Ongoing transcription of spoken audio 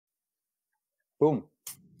Boom.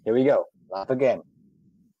 Here we go. Laugh again.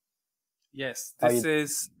 Yes, this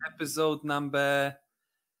is episode number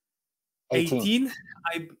 18.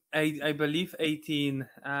 I believe 18.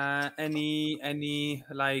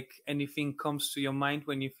 Anything comes to your mind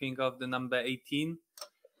when you think of the number 18?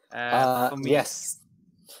 For me, yes.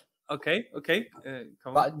 Okay. Come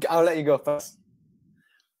on. But I'll let you go first.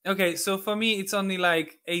 Okay, so for me, it's only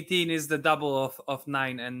like 18 is the double of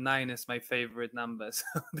 9, and 9 is my favorite number. So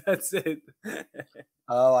that's it.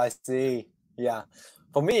 Oh, I see. Yeah.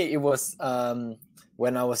 For me, it was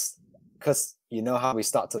when I was, because you know how we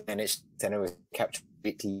start to NHS and we capture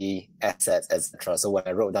weekly assets, etc. So when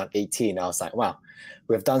I wrote down 18, I was like, wow,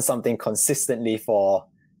 we've done something consistently for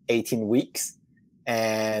 18 weeks.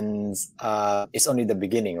 And it's only the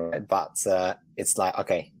beginning, right? But it's like,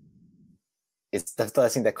 okay, it's the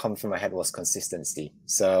first thing that comes from my head was consistency.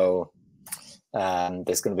 So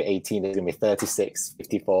there's going to be 18, there's going to be 36,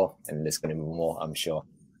 54, and there's going to be more, I'm sure.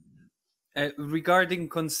 Regarding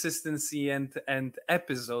consistency and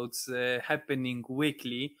episodes happening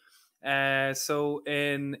weekly, so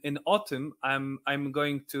in autumn, I'm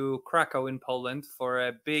going to Krakow in Poland for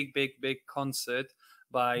a big concert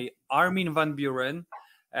by Armin van Buuren,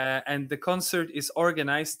 and the concert is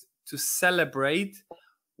organized to celebrate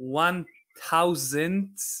 1000th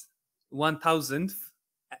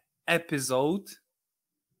episode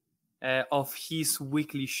of his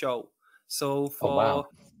weekly show. So for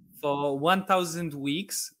 1000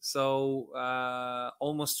 weeks, so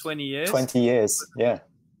almost 20 years. 20 years, yeah.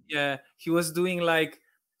 Yeah, he was doing like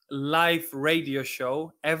live radio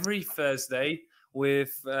show every Thursday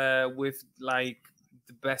with like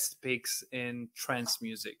the best picks in trance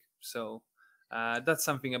music. So that's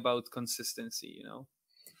something about consistency, you know.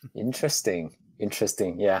 Interesting.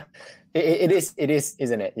 Yeah, it is,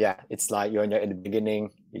 isn't it? Yeah, it's like you're at the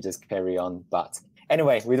beginning, you just carry on. But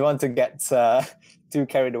anyway, we don't want to get too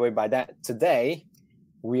carried away by that. Today,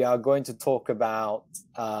 we are going to talk about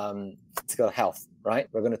physical health, right?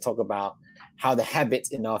 We're going to talk about how the habits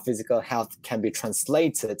in our physical health can be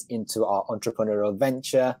translated into our entrepreneurial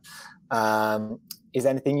venture. Is there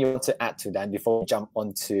anything you want to add to that before we jump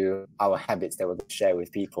onto our habits that we're going to share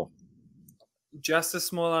with people? Just a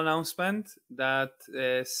small announcement that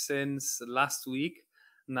since last week,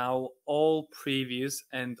 now all previous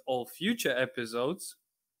and all future episodes,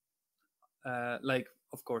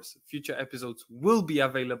 of course, future episodes will be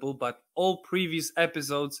available, but all previous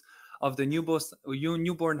episodes of the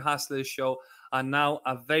Newborn Hustler show are now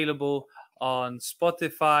available on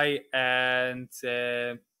Spotify and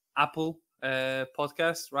Apple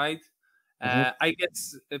Podcasts, right? I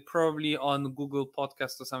guess probably on Google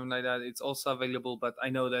Podcast or something like that. It's also available, but I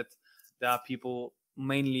know that there are people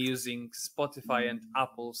mainly using Spotify and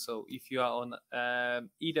Apple. So if you are on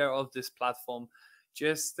either of this platform,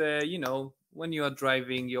 just, when you are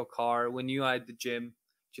driving your car, when you are at the gym,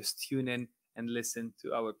 just tune in and listen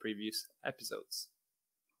to our previous episodes.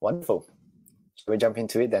 Wonderful. Shall we jump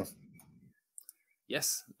into it then?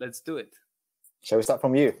 Yes, let's do it. Shall we start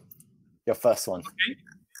from you? Your first one. Okay.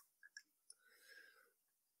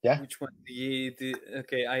 Yeah. Which one?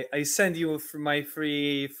 Okay, I send you my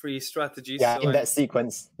free strategies. Yeah, so in that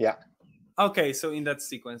sequence. Yeah. Okay, so in that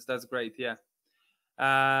sequence, that's great. Yeah.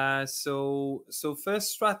 So first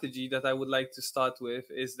strategy that I would like to start with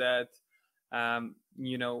is that,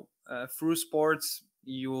 through sports,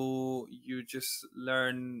 you just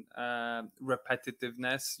learn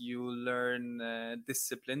repetitiveness, you learn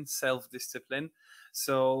discipline, self-discipline.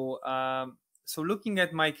 So looking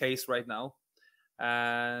at my case right now,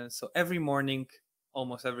 so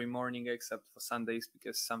almost every morning, except for Sundays,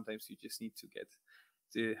 because sometimes you just need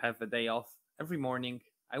to have a day off. Every morning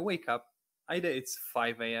I wake up, either it's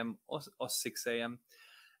 5 a.m. or 6 a.m.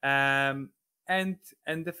 And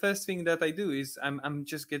the first thing that I do is I'm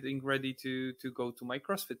just getting ready to go to my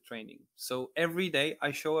CrossFit training. So every day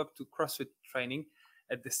I show up to CrossFit training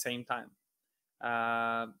at the same time.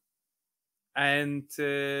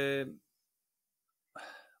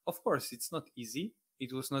 Of course, it's not easy.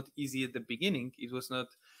 It was not easy at the beginning. It was not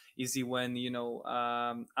easy when,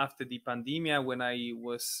 after the pandemic, when I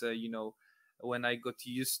was, when I got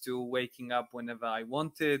used to waking up whenever I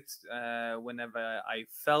wanted, whenever I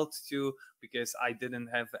felt to, because I didn't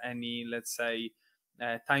have any, let's say,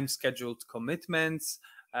 time scheduled commitments.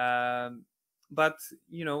 But,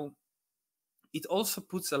 it also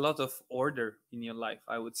puts a lot of order in your life,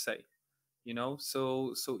 I would say.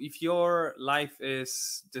 So if your life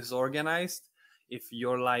is disorganized, if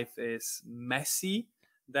your life is messy,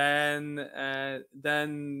 then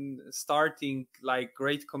starting like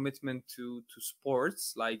great commitment to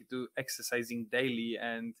sports, like do exercising daily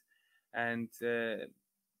and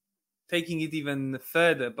taking it even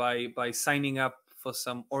further by signing up for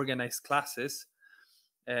some organized classes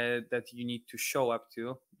that you need to show up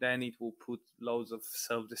to, then it will put loads of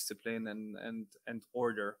self-discipline and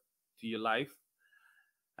order to your life.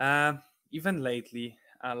 Even lately,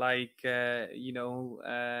 a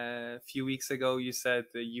few weeks ago you said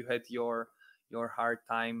you had your hard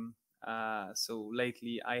time. So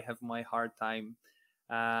lately I have my hard time.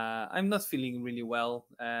 I'm not feeling really well,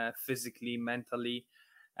 physically, mentally,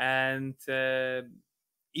 and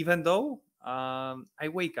even though I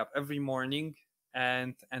wake up every morning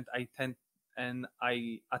and I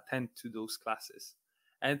attend to those classes,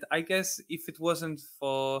 and I guess if it wasn't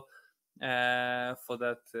for that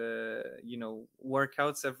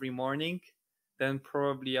workouts every morning, then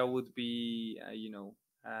probably I would be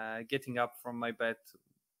getting up from my bed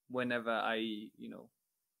whenever I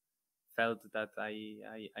felt that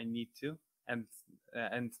I need to, and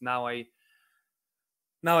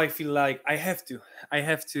now I feel like I have to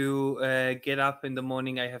get up in the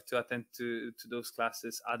morning. I have to attend to those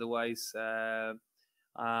classes. Otherwise, I'm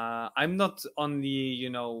not only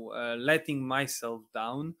letting myself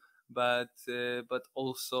down, but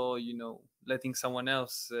also letting someone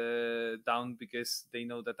else down, because they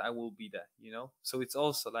know that I will be there. So it's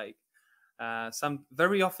also like some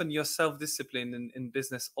very often your self-discipline in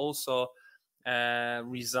business also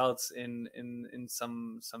results in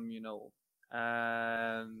some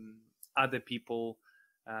other people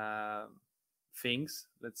things,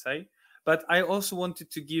 let's say. But I also wanted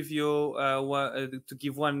to give you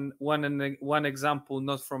one example,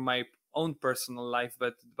 not from my own personal life,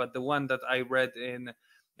 but the one that I read in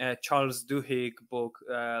Charles Duhigg book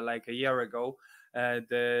like a year ago.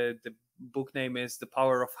 The book name is The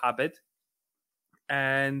Power of Habit,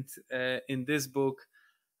 and in this book,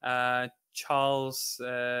 Charles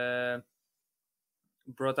brought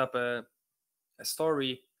up a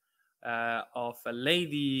story of a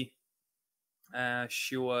lady.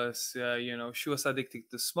 She was addicted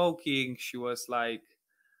to smoking. She was like,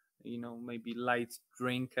 maybe light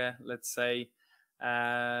drinker, let's say,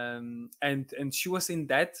 and she was in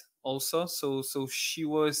debt also. So she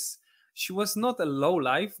was not a low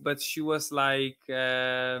life, but she was like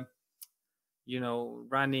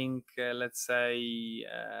running, let's say,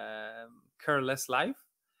 careless life.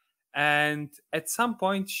 And at some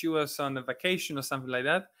point she was on a vacation or something like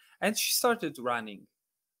that, and she started running.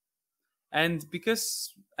 And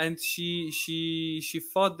she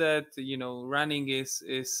thought that running is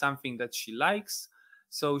something that she likes,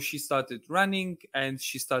 so she started running and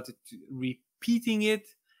she started repeating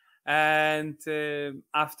it. And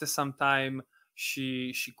after some time,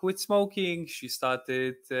 she quit smoking. She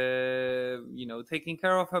started taking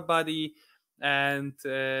care of her body, and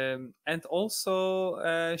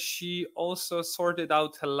also she also sorted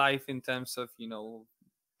out her life in terms of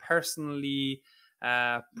personally,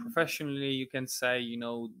 professionally, you can say,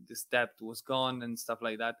 this debt was gone and stuff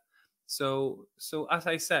like that. So as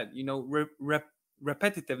I said,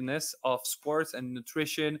 repetitiveness of sports and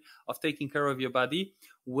nutrition, of taking care of your body,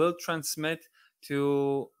 will transmit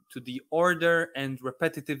to the order and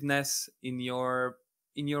repetitiveness in your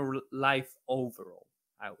life overall,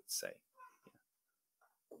 I would say.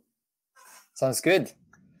 Sounds good.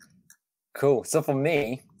 Cool. So for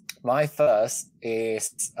me, my first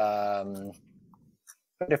is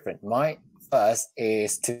different. My first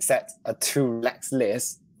is to set a to-relax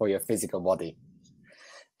list for your physical body.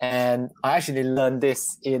 And I actually learned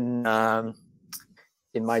this in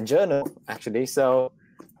my journal, actually. So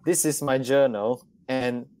this is my journal,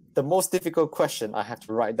 and the most difficult question I have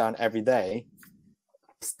to write down every day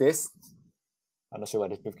is this. I'm not sure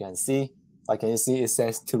what people can see. Like, can you see it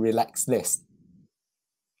says to relax list?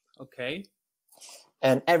 Okay.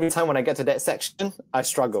 And every time when I get to that section, I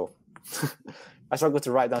struggle. I struggle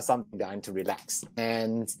to write down something that I need to relax.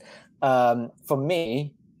 And for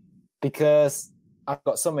me, because I've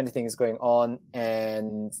got so many things going on,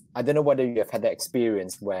 and I don't know whether you have had that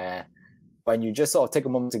experience where when you just sort of take a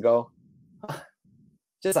moment to go,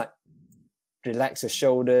 just like relax your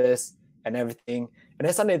shoulders and everything, and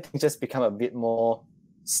then suddenly things just become a bit more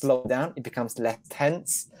slowed down. It becomes less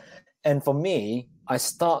tense. And for me, I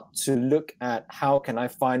start to look at how can I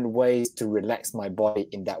find ways to relax my body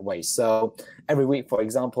in that way. So every week, for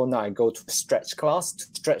example, now I go to a stretch class to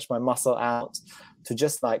stretch my muscle out, to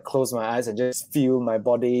just like close my eyes and just feel my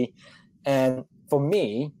body. And for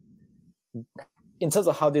me, in terms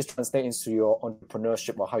of how this translates into your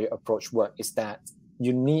entrepreneurship or how you approach work, is that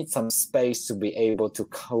you need some space to be able to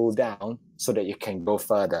cool down so that you can go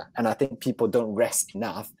further. And I think people don't rest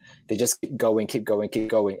enough. They just keep going.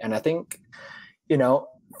 And I think,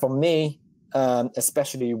 for me,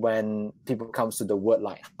 especially when people comes to the word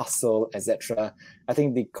like hustle, etc. I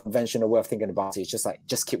think the conventional way of thinking about it is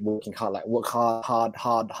just keep working hard, like work hard.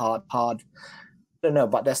 I don't know,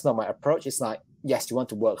 but that's not my approach. It's like, yes, you want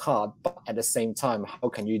to work hard, but at the same time, how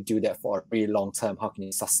can you do that for a really long term? How can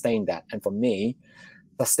you sustain that? And for me,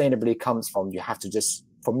 sustainability comes from, you have to just,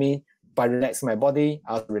 for me, by relaxing my body,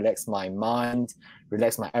 I'll relax my mind,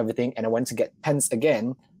 relax my everything. And I want to get tense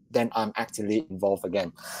again, then I'm actively involved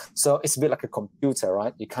again. So it's a bit like a computer,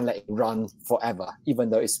 right? You can't let it run forever. Even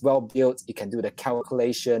though it's well built, it can do the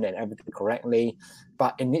calculation and everything correctly,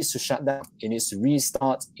 but it needs to shut down. It needs to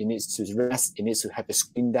restart. It needs to rest. It needs to have the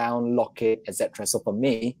screen down, lock it, etc. So for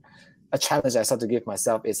me, a challenge I start to give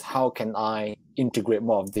myself is, how can I integrate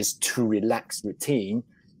more of this to relax routine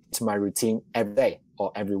to my routine every day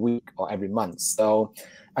or every week or every month. So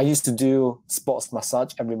I used to do sports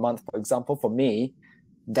massage every month, for example. For me,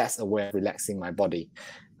 that's a way of relaxing my body.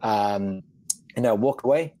 And I walk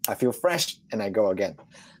away, I feel fresh, and I go again.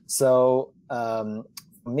 So for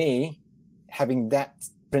me, having that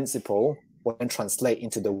principle will then translate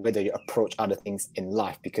into the way that you approach other things in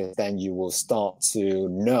life, because then you will start to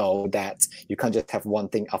know that you can't just have one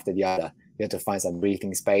thing after the other. You have to find some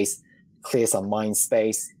breathing space, clear some mind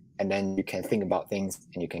space, and then you can think about things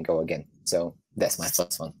and you can go again. So that's my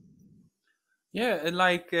first one. Yeah,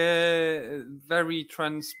 like like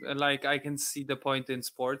I can see the point in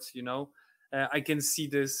sports, you know. I can see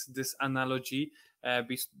this analogy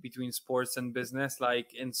between sports and business.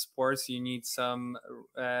 Like in sports, you need some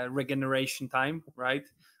regeneration time, right?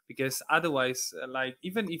 Because otherwise, like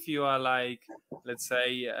even if you are like, let's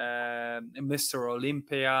say, Mr.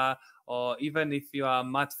 Olympia, or even if you are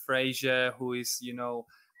Matt Frazier, who is, you know,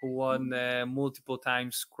 who won multiple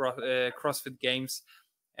times CrossFit Games.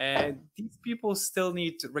 These people still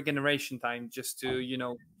need regeneration time, just to, you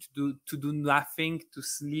know, to do nothing, to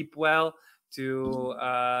sleep well, to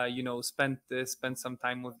you know, spend some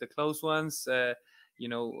time with the close ones, you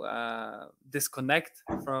know, disconnect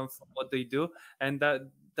from what they do. And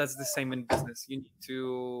that's the same in business. You need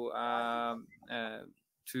to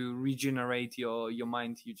regenerate your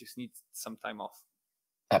mind. You just need some time off.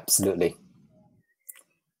 Absolutely.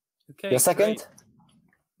 Okay, your second? Great.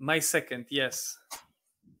 My second, yes.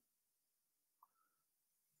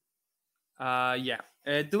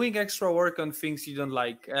 Doing extra work on things you don't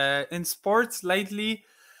like. In sports lately,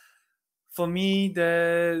 for me,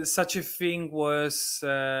 such a thing was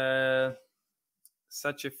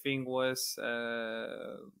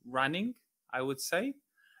running, I would say,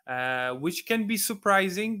 which can be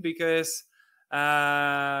surprising because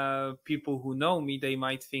people who know me, they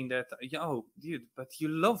might think that, yo, dude, but you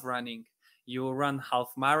love running. You run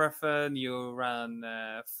half marathon, you run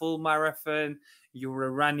full marathon, you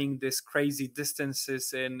were running this crazy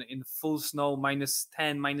distances in full snow,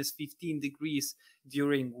 -10, -15 degrees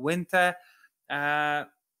during winter.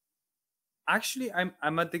 Actually,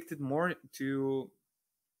 I'm addicted more to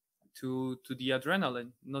the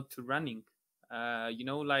adrenaline, not to running. You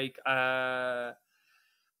know, like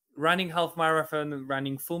running half marathon,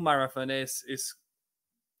 running full marathon is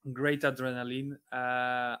great adrenaline.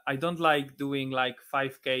 I don't like doing like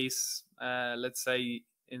 5Ks, let's say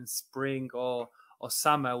in spring or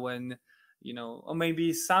summer, when, you know, or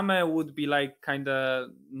maybe summer would be like kind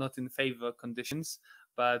of not in favor conditions,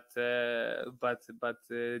 but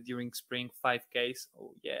during spring 5Ks,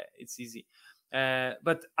 oh yeah, it's easy.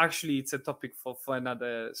 But actually it's a topic for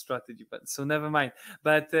another strategy, but so never mind.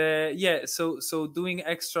 But yeah, so doing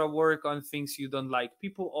extra work on things you don't like.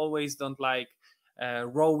 People always don't like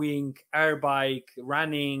rowing, air bike,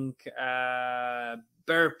 running,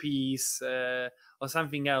 burpees, or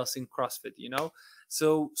something else in CrossFit, you know.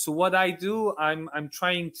 So what I do, I'm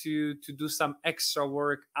trying to do some extra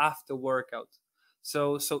work after workout.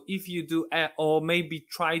 So if you do, or maybe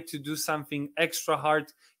try to do something extra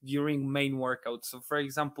hard during main workout. So for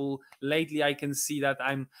example, lately I can see that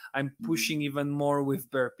I'm pushing even more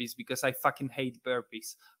with burpees because I fucking hate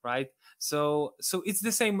burpees, right? So it's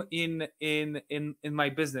the same in my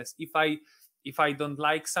business. If I don't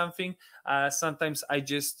like something, sometimes I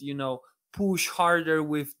just, you know, push harder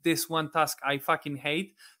with this one task I fucking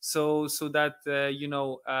hate, so that you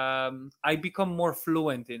know, I become more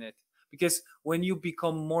fluent in it. Because when you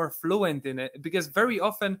become more fluent in it, because very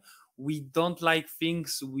often we don't like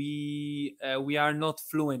things we are not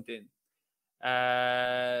fluent in.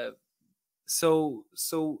 So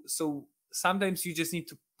sometimes you just need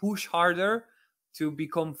to push harder to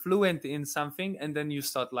become fluent in something, and then you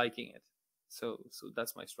start liking it. So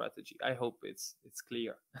that's my strategy. I hope it's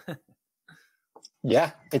clear.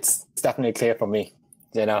 Yeah, it's definitely clear for me.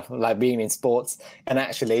 You know, like being in sports, and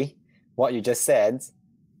actually, what you just said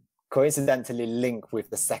coincidentally link with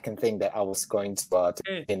the second thing that I was going to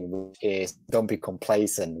in, which is don't be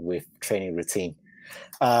complacent with training routine.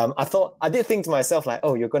 I did think to myself like,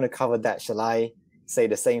 oh, you're going to cover that. Shall I say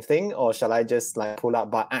the same thing, or shall I just like pull out?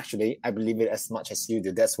 But actually, I believe it as much as you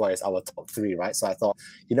do. That's why it's our top 3, right? So I thought,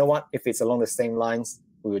 you know what? If it's along the same lines,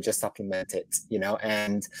 we would just supplement it,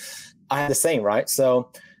 and I had the same, right? So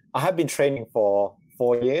I have been training for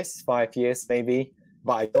 4 years, 5 years maybe,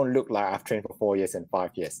 but I don't look like I've trained for 4 years and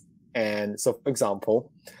 5 years. And so, for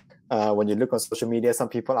example, when you look on social media, some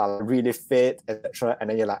people are really fit, etc. And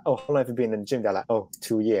then you're like, oh, how long have you been in the gym? They're like, oh,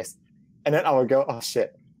 2 years. And then I will go, oh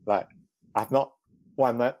shit, like I'm not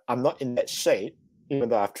in that shape, even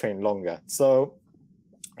though I've trained longer. So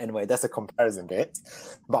anyway, that's a comparison bit.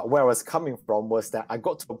 But where I was coming from was that I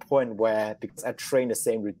got to a point where, because I train the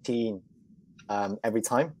same routine every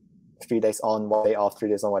time, 3 days on, 1 day off, 3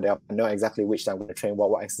 days on, 1 day off, I know exactly which time I'm going to train,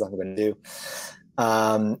 what exercise I'm going to do.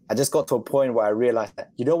 I just got to a point where I realized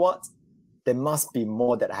that, you know what, there must be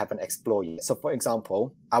more that I haven't explored yet. So for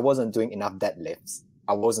example, I wasn't doing enough deadlifts.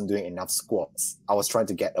 I wasn't doing enough squats. I was trying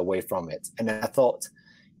to get away from it. And then I thought,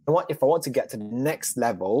 you know what, if I want to get to the next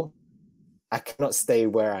level, I cannot stay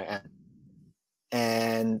where I am.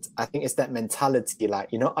 And I think it's that mentality, like,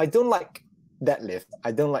 I don't like deadlift.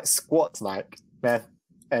 I don't like squats, like, man,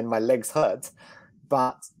 and my legs hurt.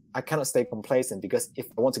 But I cannot stay complacent, because if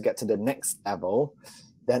I want to get to the next level,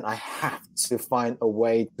 then I have to find a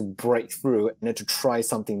way to break through and then to try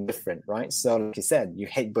something different, right? So like you said, you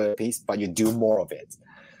hate burpees, but you do more of it,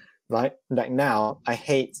 right? Like now, I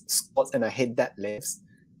hate squats and I hate deadlifts,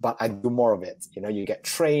 but I do more of it. You get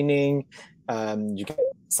training, you get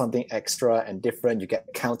something extra and different, you get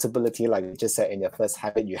accountability, like you just said in your first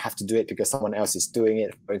habit, you have to do it because someone else is doing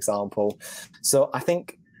it, for example. So I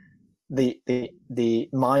think the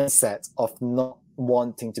mindset of not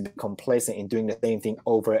wanting to be complacent in doing the same thing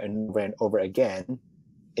over and over and over again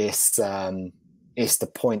is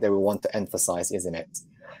the point that we want to emphasize, isn't it?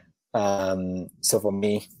 So for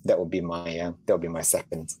me, that would be my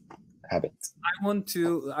second habit. I want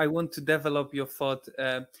to develop your thought,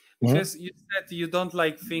 because you said you don't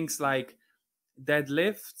like things like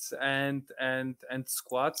deadlifts and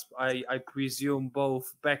squats. I presume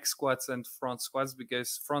both back squats and front squats,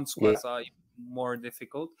 because front squats are more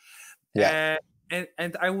difficult. Yeah.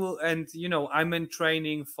 And I will, and I'm in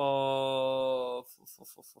training for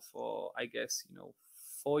I guess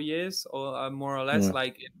 4 years or more or less,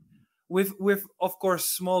 like with of course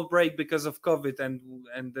small break because of COVID and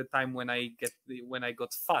the time when I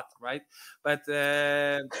got fat, right? But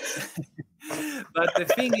but the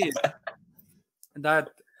thing is that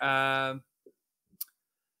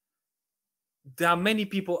there are many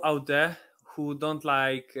people out there who don't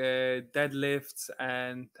like deadlifts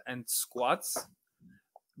and squats,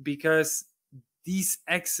 because these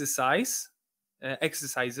exercises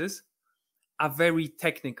are very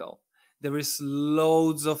technical. There is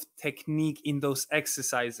loads of technique in those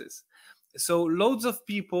exercises. So loads of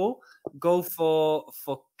people go for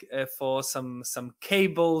some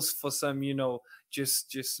cables, for some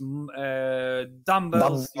just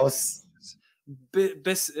dumbbells.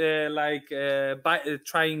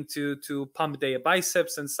 Trying to pump their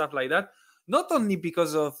biceps and stuff like that. Not only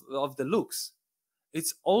because of the looks,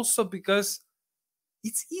 it's also because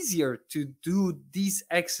it's easier to do these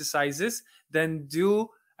exercises than do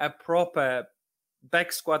a proper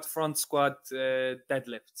back squat, front squat,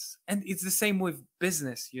 deadlifts. And it's the same with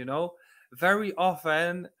business. Very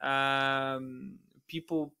often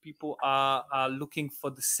people are looking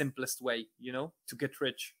for the simplest way to get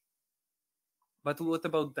rich. But what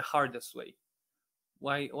about the hardest way?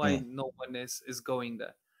 Why no one is going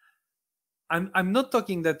there? I'm not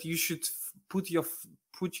talking that you should put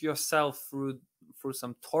yourself through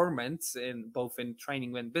some torments in both in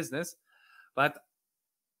training and business, but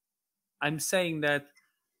I'm saying that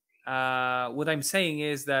what I'm saying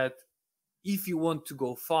is that if you want to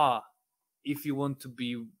go far, if you want to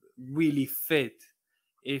be really fit,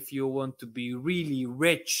 if you want to be really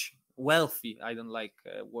rich, wealthy, I don't like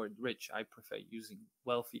word rich, I prefer using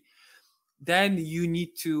wealthy, then you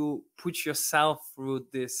need to put yourself through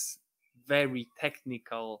this very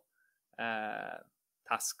technical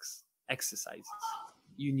tasks, exercises.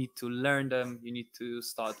 You need to learn them, you need to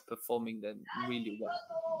start performing them really well.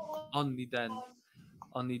 Only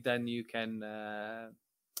then you can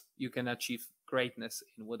achieve greatness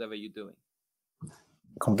in whatever you're doing.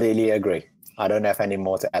 Completely agree. I don't have any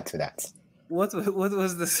more to add to that. What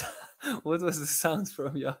was the sound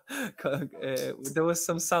from your? There was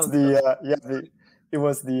some sound. It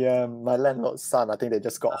was my landlord's son. I think they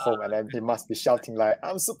just got home, and then he must be shouting like,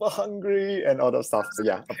 "I'm super hungry" and all that stuff. So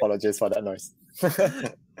yeah, apologies for that noise.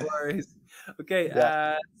 worries. Okay.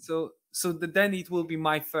 Yeah. Then it will be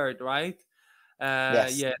my third, right?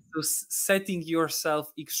 Yes. Yeah. So setting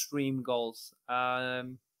yourself extreme goals.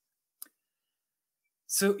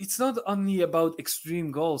 So it's not only about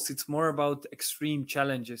extreme goals; it's more about extreme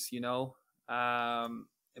challenges.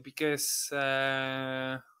 Because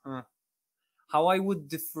how I would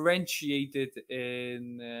differentiate it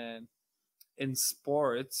in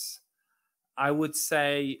sports, I would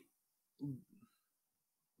say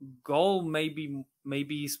goal maybe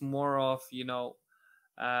is more of you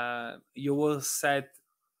will set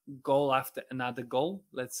goal after another goal,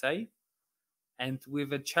 let's say, and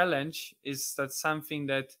with a challenge is that something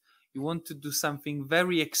that you want to do something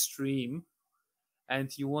very extreme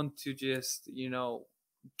and you want to just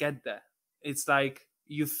get there. It's like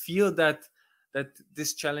you feel that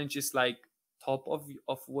this challenge is like top of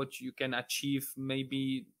what you can achieve,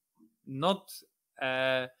 maybe not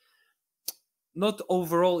uh not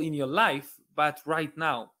overall in your life, but right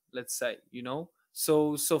now, let's say.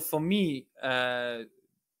 So for me, 2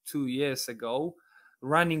 years ago,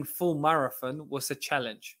 running full marathon was a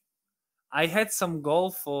challenge. I had some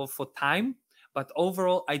goal for time, but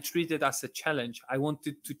overall I treated it as a challenge. I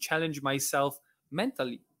wanted to challenge myself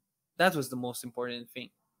mentally. That was the most important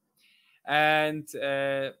thing. And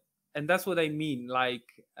that's what I mean,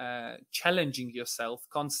 like challenging yourself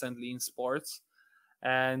constantly in sports,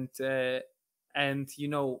 and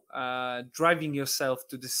driving yourself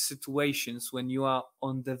to the situations when you are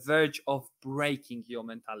on the verge of breaking your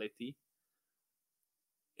mentality.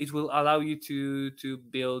 It will allow you to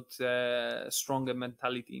build stronger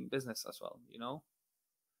mentality in business as well.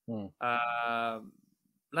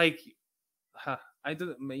 Like I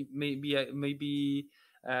don't maybe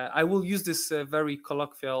I will use this very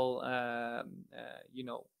colloquial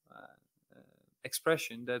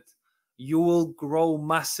expression that you will grow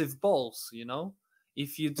massive balls.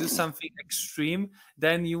 If you do something extreme,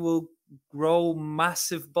 then you will grow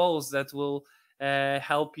massive balls that will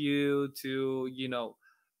help you to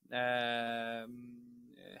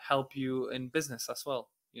help you in business as well.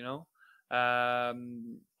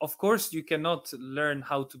 Of course you cannot learn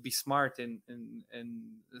how to be smart in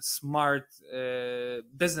smart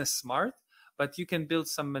business smart, but you can build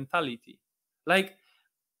some mentality. Like,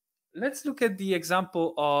 let's look at the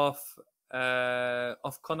example of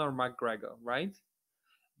Conor McGregor, right?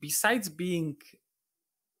 Besides being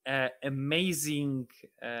amazing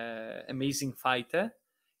fighter,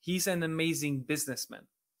 he's an amazing businessman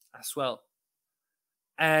as well.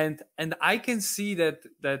 And I can see that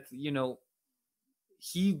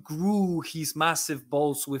he grew his massive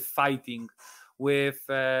balls with fighting, with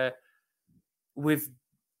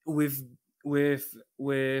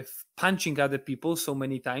punching other people so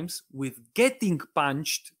many times, with getting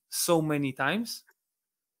punched so many times.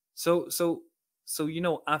 So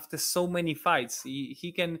after so many fights,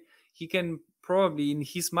 he can probably, in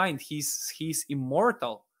his mind, he's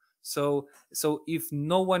immortal. So if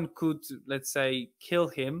no one could, let's say, kill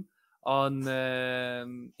him on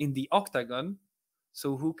in the octagon,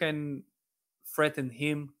 so who can threaten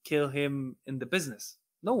him, kill him in the business?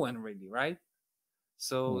 No one really, right?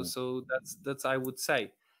 So that's I would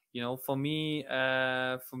say, for me,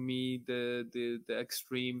 the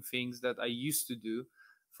extreme things that I used to do,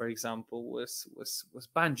 for example, was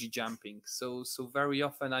bungee jumping. So very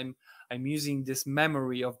often I'm using this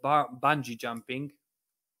memory of bungee jumping,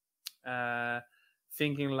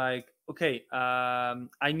 thinking like, okay,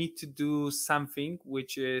 I need to do something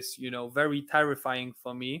which is very terrifying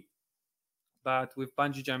for me, but with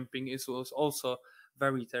bungee jumping it was also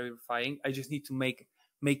very terrifying. I just need to make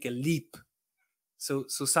a leap. So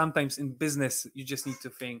sometimes in business you just need to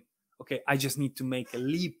think, okay, I just need to make a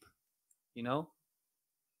leap,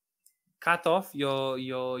 cut off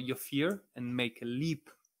your fear and make a leap.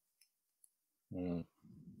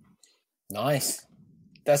 Nice.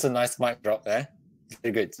 That's a nice mic drop there.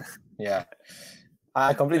 Very good. Yeah.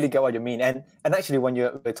 I completely get what you mean. And actually, when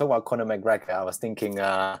you talk about Conor McGregor, I was thinking,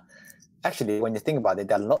 actually, when you think about it,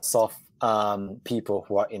 there are lots of people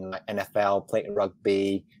who are in like NFL, playing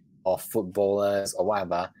rugby, or footballers or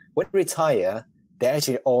whatever. When they retire, they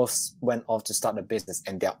actually all went off to start a business,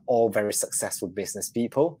 and they're all very successful business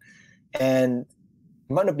people. And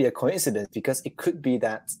it might not be a coincidence, because it could be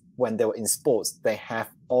that when they were in sports, they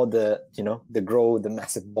have all the, the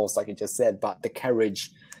massive balls, like you just said, but the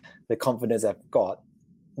courage, the confidence they've got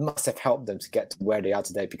must have helped them to get to where they are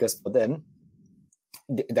today, because for them,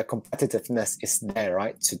 the competitiveness is there,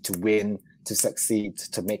 right? To win, to succeed,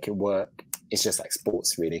 to make it work. It's just like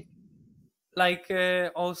sports, really. Like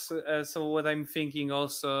also, so what I'm thinking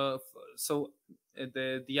also, so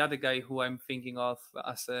the other guy who I'm thinking of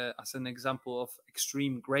as an example of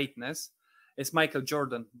extreme greatness is Michael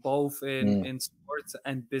Jordan, both in sports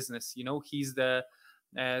and business. You know, he's the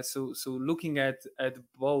so looking at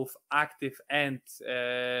both active and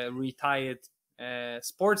retired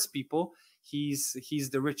sports people, he's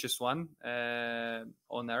the richest one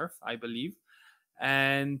on earth, I believe.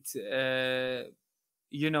 And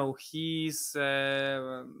you know, he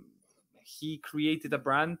created a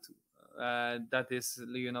brand that is,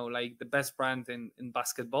 you know, like the best brand in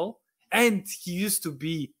basketball, and he used to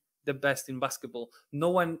be the best in basketball. No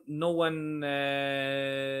one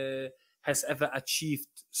has ever achieved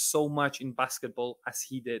so much in basketball as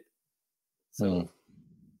he did. So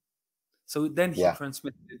so then he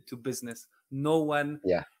transmitted it to business. No one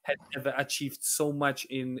had ever achieved so much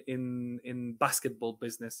in basketball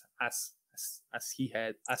business as he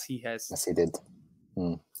did.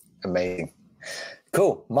 Amazing.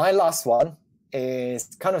 Cool. My last one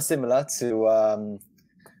is kind of similar to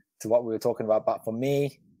what we were talking about, but for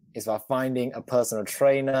me, it's about finding a personal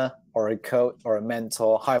trainer or a coach or a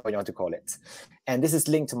mentor, however you want to call it. And this is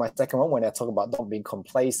linked to my second one when I talk about not being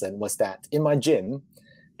complacent, was that in my gym,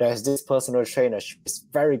 there's this personal trainer. She's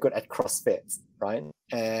very good at CrossFit, right?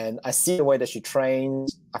 And I see the way that she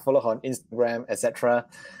trains. I follow her on Instagram, etc.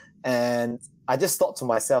 And I just thought to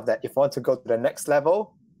myself that if I want to go to the next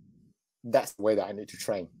level, that's the way that I need to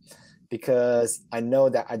train. Because I know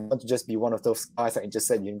that I don't want to just be one of those guys that you just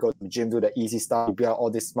said, you can go to the gym, do the easy stuff, you build all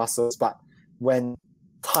these muscles. But when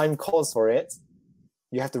time calls for it,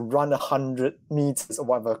 you have to run 100 meters or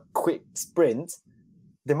whatever, quick sprint.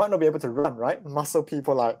 They might not be able to run, right? Muscle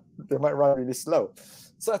people, like, they might run really slow.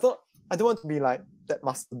 So I thought, I don't want to be like that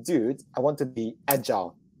muscle dude. I want to be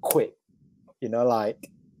agile, quick, you know, like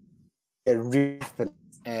rapid.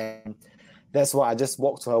 And that's why I just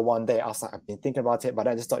walked to her one day. I was like, I've been thinking about it, but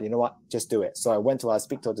I just thought, you know what, just do it. So I went to her,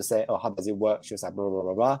 speak to her to say, oh, how does it work? She was like, blah, blah,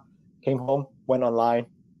 blah, blah. Came home, went online,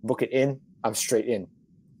 book it in. I'm straight in.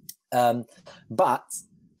 But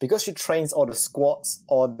because she trains all the squats,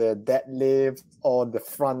 all the deadlifts, all the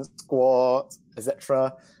front squat,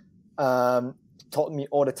 etc., taught me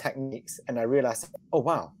all the techniques. And I realized, oh,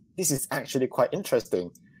 wow, this is actually quite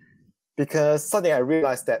interesting. Because suddenly I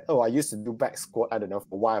realized that, oh, I used to do back squat, I don't know,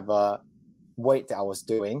 for whatever weight that I was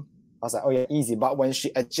doing. I was like, oh yeah, easy. But when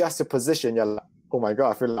she adjusts the position, you're like, oh my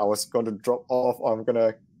God, I feel like I was going to drop off or I'm going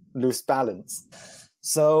to lose balance.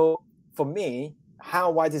 So for me,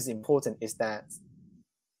 why this is important is that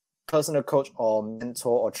personal coach or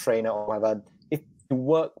mentor or trainer or whatever, if you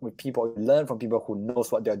work with people, you learn from people who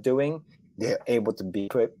knows what they're doing, they're able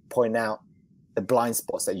to point out the blind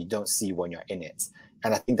spots that you don't see when you're in it.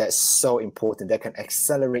 And I think that's so important. That can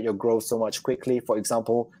accelerate your growth so much quickly. For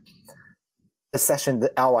example,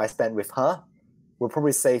 the hour I spent with her will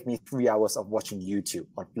probably save me 3 hours of watching YouTube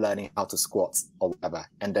or learning how to squat or whatever.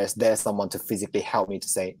 And there's someone to physically help me to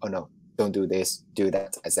say, oh no, don't do this, do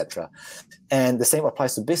that, etc. And the same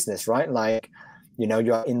applies to business, right? Like, you know,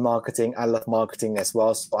 you're in marketing. I love marketing as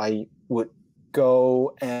well. So I would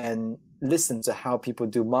go and listen to how people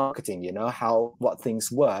do marketing, you know, what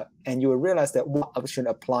things work. And you will realize that what action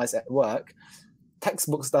applies at work,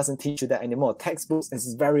 textbooks doesn't teach you that anymore. Textbooks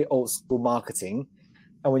is very old school marketing.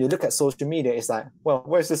 And when you look at social media, it's like, well,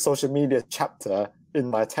 where's the social media chapter in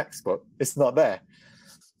my textbook? It's not there.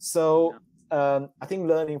 So I think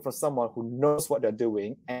learning from someone who knows what they're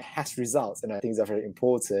doing and has results, and I think that's very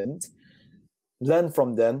important. Learn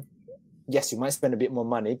from them. Yes, you might spend a bit more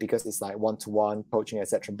money because it's like one-to-one coaching,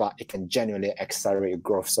 etc. But it can genuinely accelerate your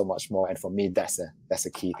growth so much more. And for me, that's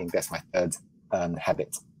a key thing. That's my third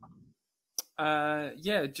habit.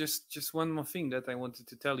 Just one more thing that I wanted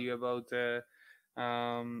to tell you about.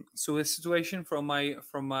 So a situation from my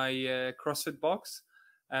CrossFit box,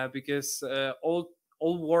 because all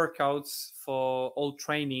workouts for all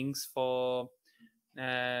trainings for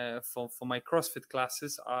my CrossFit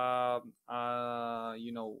classes are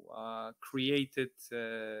created,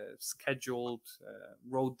 scheduled,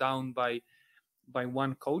 wrote down by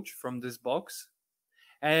one coach from this box.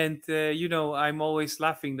 And I'm always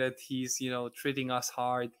laughing that he's treating us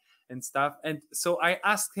hard and stuff. And so I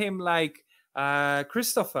asked him, like,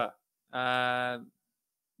 Christopher,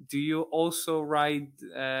 do you also write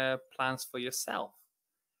plans for yourself?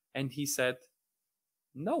 And he said,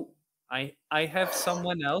 no, I have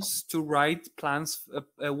someone else to write plans,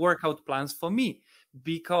 workout plans for me,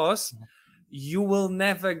 because you will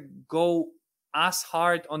never go as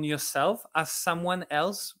hard on yourself as someone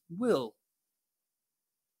else will.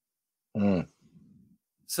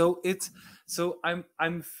 So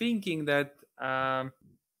I'm thinking that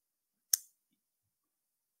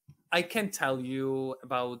I can't tell you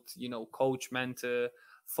about, coach, mentor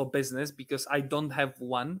for business, because I don't have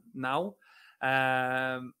one now.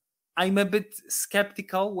 I'm a bit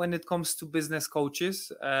skeptical when it comes to business coaches,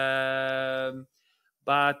 but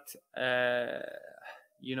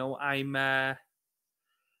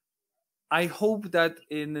I hope that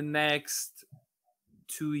in the next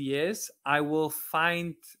 2 years I will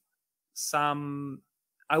find a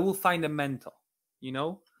mentor.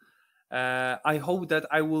 I hope that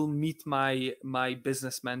I will meet my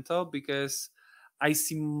business mentor, because I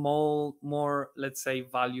see more, let's say,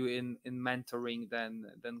 value in mentoring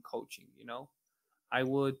than coaching. I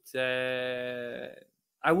would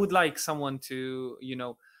like someone to,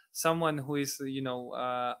 someone who is,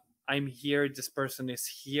 I'm here, this person is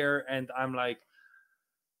here, and I'm like,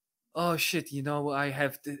 oh shit, I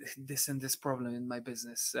have this and this problem in my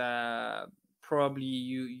business. Probably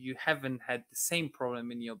you haven't had the same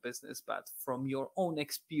problem in your business, but from your own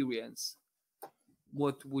experience,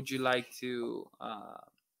 what would you like to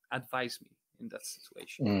advise me in that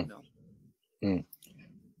situation?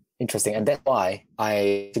 Interesting. And that's why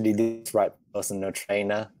I actually did write personal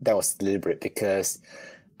trainer. That was deliberate, because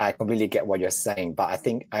I completely get what you're saying. But I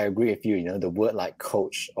think I agree with you, the word like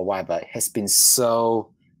coach or whatever has been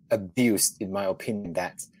so abused, in my opinion,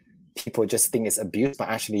 that people just think it's abuse, but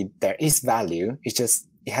actually there is value. It's just,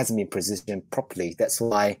 it hasn't been positioned properly. That's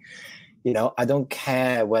why, I don't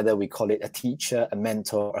care whether we call it a teacher, a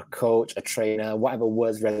mentor, a coach, a trainer, whatever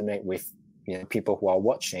words resonate with people who are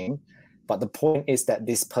watching. But the point is that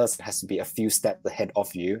this person has to be a few steps ahead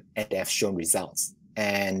of you, and they have shown results.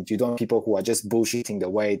 And you don't want people who are just bullshitting the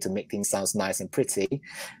way to make things sound nice and pretty,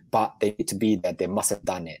 but they need to be that they must have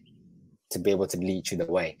done it to be able to lead you the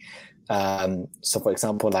way. So for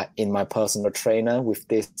example, like in my personal trainer with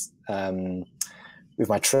this, with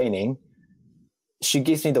my training, she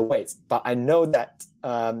gives me the weights, but I know that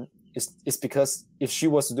it's because if she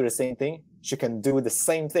was to do the same thing, she can do the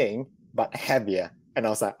same thing, but heavier. And I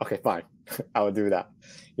was like, okay, fine, I will do that.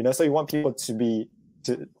 So you want people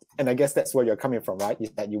and I guess that's where you're coming from, right?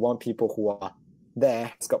 Is that you want people who are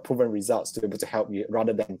there, has got proven results, to be able to help you,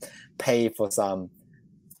 rather than pay for some,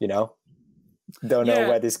 don't know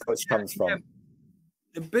where this coach comes from.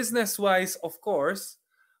 Business wise, of course,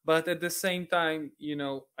 but at the same time,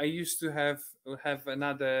 I used to have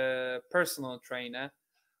another personal trainer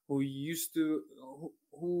who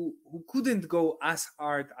who couldn't go as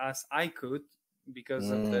hard as I could,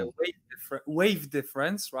 because of the wave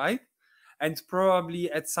difference, right? And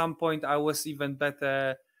probably at some point I was even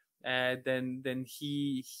better than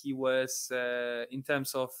he was in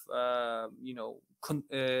terms of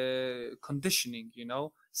conditioning,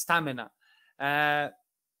 stamina.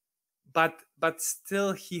 But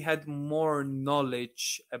still he had more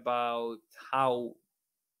knowledge about how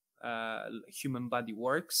human body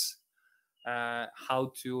works,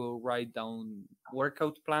 how to write down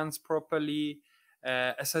workout plans properly,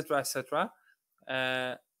 etc., etc.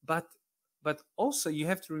 But also you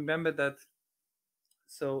have to remember that.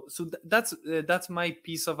 So that's my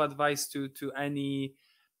piece of advice to any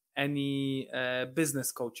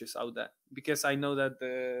business coaches out there, because I know that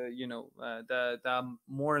there are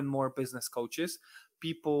more and more business coaches,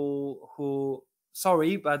 people who,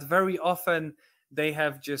 sorry, but very often they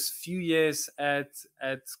have just few years at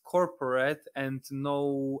corporate and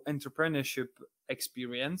no entrepreneurship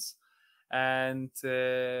experience, and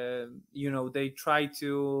they try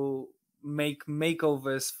to make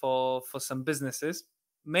makeovers for some businesses.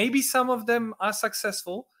 Maybe some of them are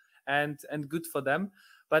successful and good for them,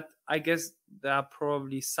 but I guess there are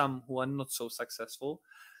probably some who are not so successful.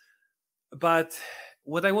 But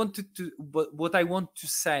what I want to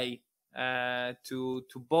say to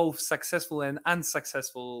both successful and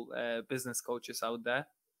unsuccessful business coaches out there,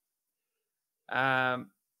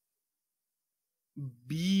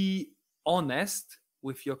 be honest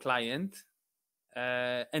with your client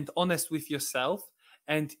and honest with yourself.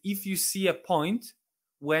 And if you see a point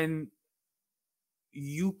when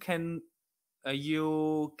you can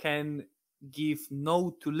give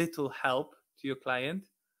no to little help to your client,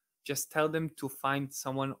 just tell them to find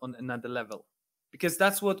someone on another level. Because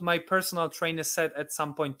that's what my personal trainer said at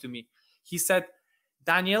some point to me. He said,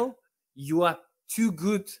 Daniel, you are too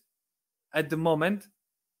good at the moment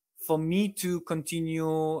for me to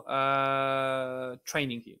continue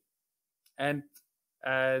training you. And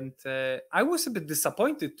I was a bit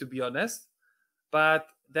disappointed, to be honest. But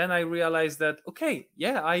then I realized that, okay,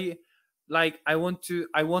 yeah, I want to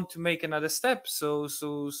make another step. So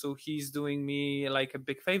he's doing me like a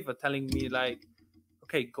big favor, telling me like,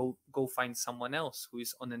 okay, go find someone else who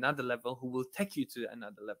is on another level, who will take you to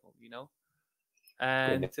another level,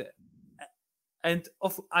 And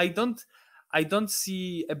I don't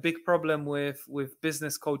see a big problem with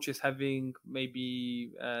business coaches having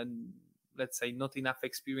maybe let's say not enough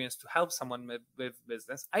experience to help someone with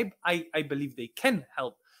business. I believe they can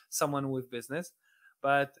help someone with business,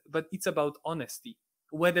 but it's about honesty,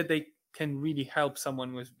 whether they can really help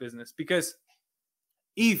someone with business. Because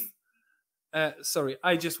if sorry,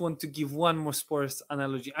 I just want to give one more sports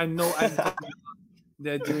analogy. I know I'm talking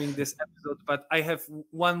about during this episode, but I have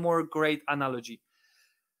one more great analogy.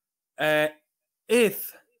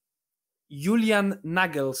 If Julian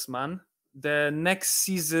Nagelsmann, the next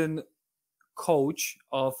season coach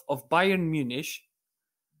of Bayern Munich,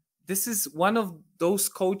 this is one of those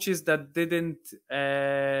coaches that didn't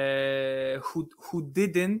who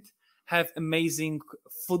didn't have amazing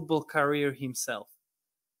football career himself,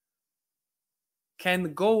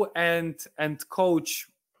 can go and coach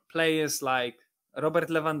players like Robert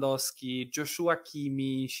Lewandowski, Joshua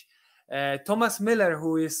Kimmich, Thomas Müller,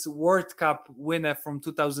 who is World Cup winner from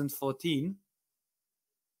 2014,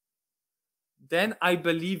 then I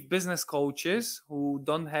believe business coaches who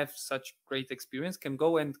don't have such great experience can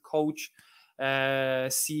go and coach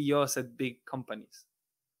CEOs at big companies.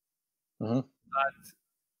 Mm-hmm.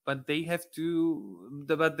 But they have to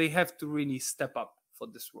really step up for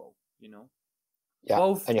this role, you know. Yeah,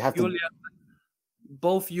 Both and you have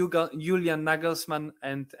Julian Nagelsmann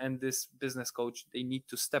and this business coach, they need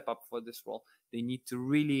to step up for this role. They need to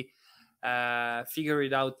really figure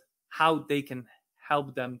it out how they can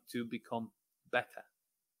help them to become better.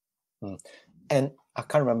 And I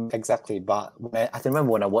can't remember exactly, but I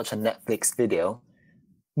remember when I watched a Netflix video,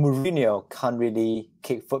 Mourinho can't really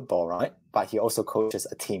kick football, right? But he also coaches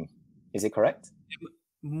a team. Is it correct?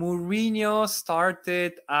 Mourinho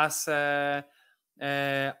started as a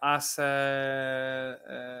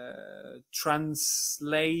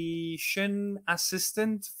translation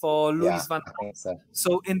assistant for Louis van Gaal.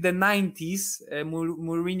 So in the 90s,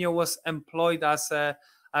 Mourinho was employed as a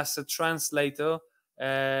translator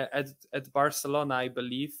at Barcelona, I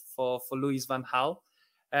believe, for Louis van Gaal.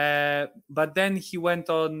 But then he went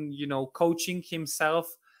on, you know, coaching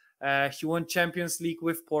himself. He won Champions League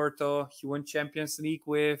with Porto. He won Champions League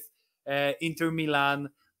with Inter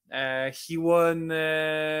Milan. He won,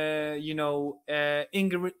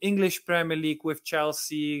 English Premier League with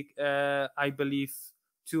Chelsea, I believe,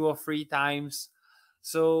 2 or 3 times.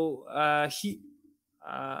 So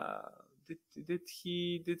did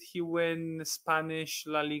he win Spanish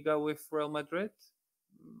La Liga with Real Madrid?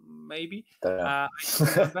 Maybe. I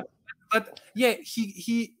don't remember. But yeah,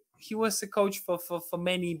 he was a coach for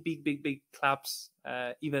many big clubs,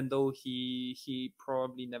 even though he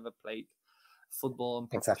probably never played football on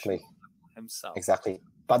professional level himself. Exactly.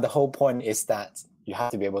 But the whole point is that you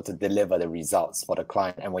have to be able to deliver the results for the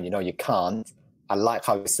client. And when you know you can't, I like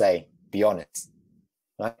how you say, be honest.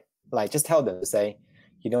 Right? Like just tell them to say,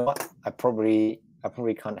 you know what, I probably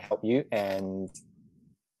can't help you, and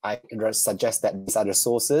I suggest that these are the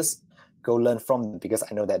sources. Go learn from them because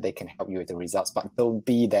I know that they can help you with the results. But don't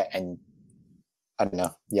be there and I don't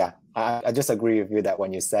know. Yeah, I just agree with you that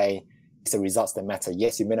when you say it's the results that matter.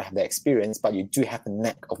 Yes, you may not have the experience, but you do have the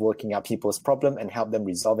knack of working out people's problem and help them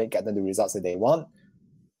resolve it, get them the results that they want.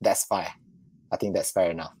 That's fair. I think that's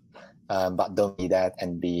fair enough. But don't be that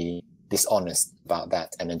and be dishonest about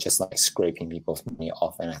that and then just like scraping people's money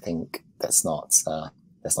off. And I think that's not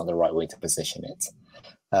the right way to position it.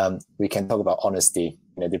 We can talk about honesty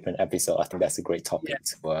in a different episode. I think that's a great topic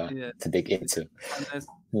to dig into.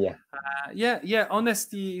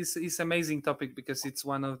 Honesty is amazing topic because it's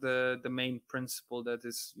one of the main principle that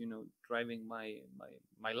is, you know, driving my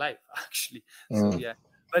life actually. So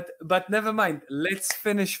but never mind. Let's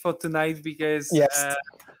finish for tonight because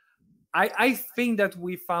I think that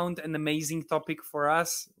we found an amazing topic for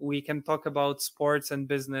us. We can talk about sports and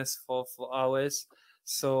business for hours.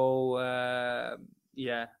 So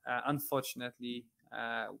unfortunately,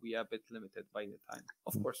 we are a bit limited by the time.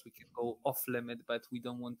 Of course, we can go off limit, but we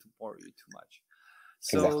don't want to bore you too much.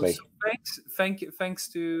 So thanks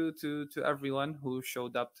to everyone who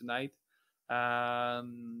showed up tonight.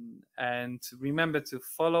 And remember to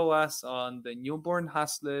follow us on the Newborn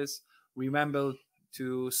Hustlers. Remember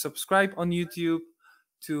to subscribe on YouTube,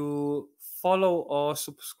 to follow or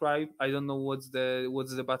subscribe. I don't know what's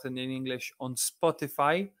the button in English on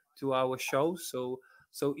Spotify to our show. So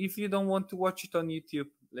if you don't want to watch it on YouTube,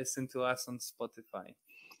 listen to us on Spotify.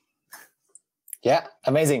 Yeah,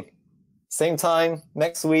 amazing. Same time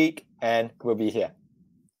next week, and we'll be here.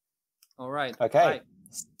 All right. Okay. Bye.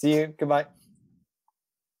 See you. Goodbye.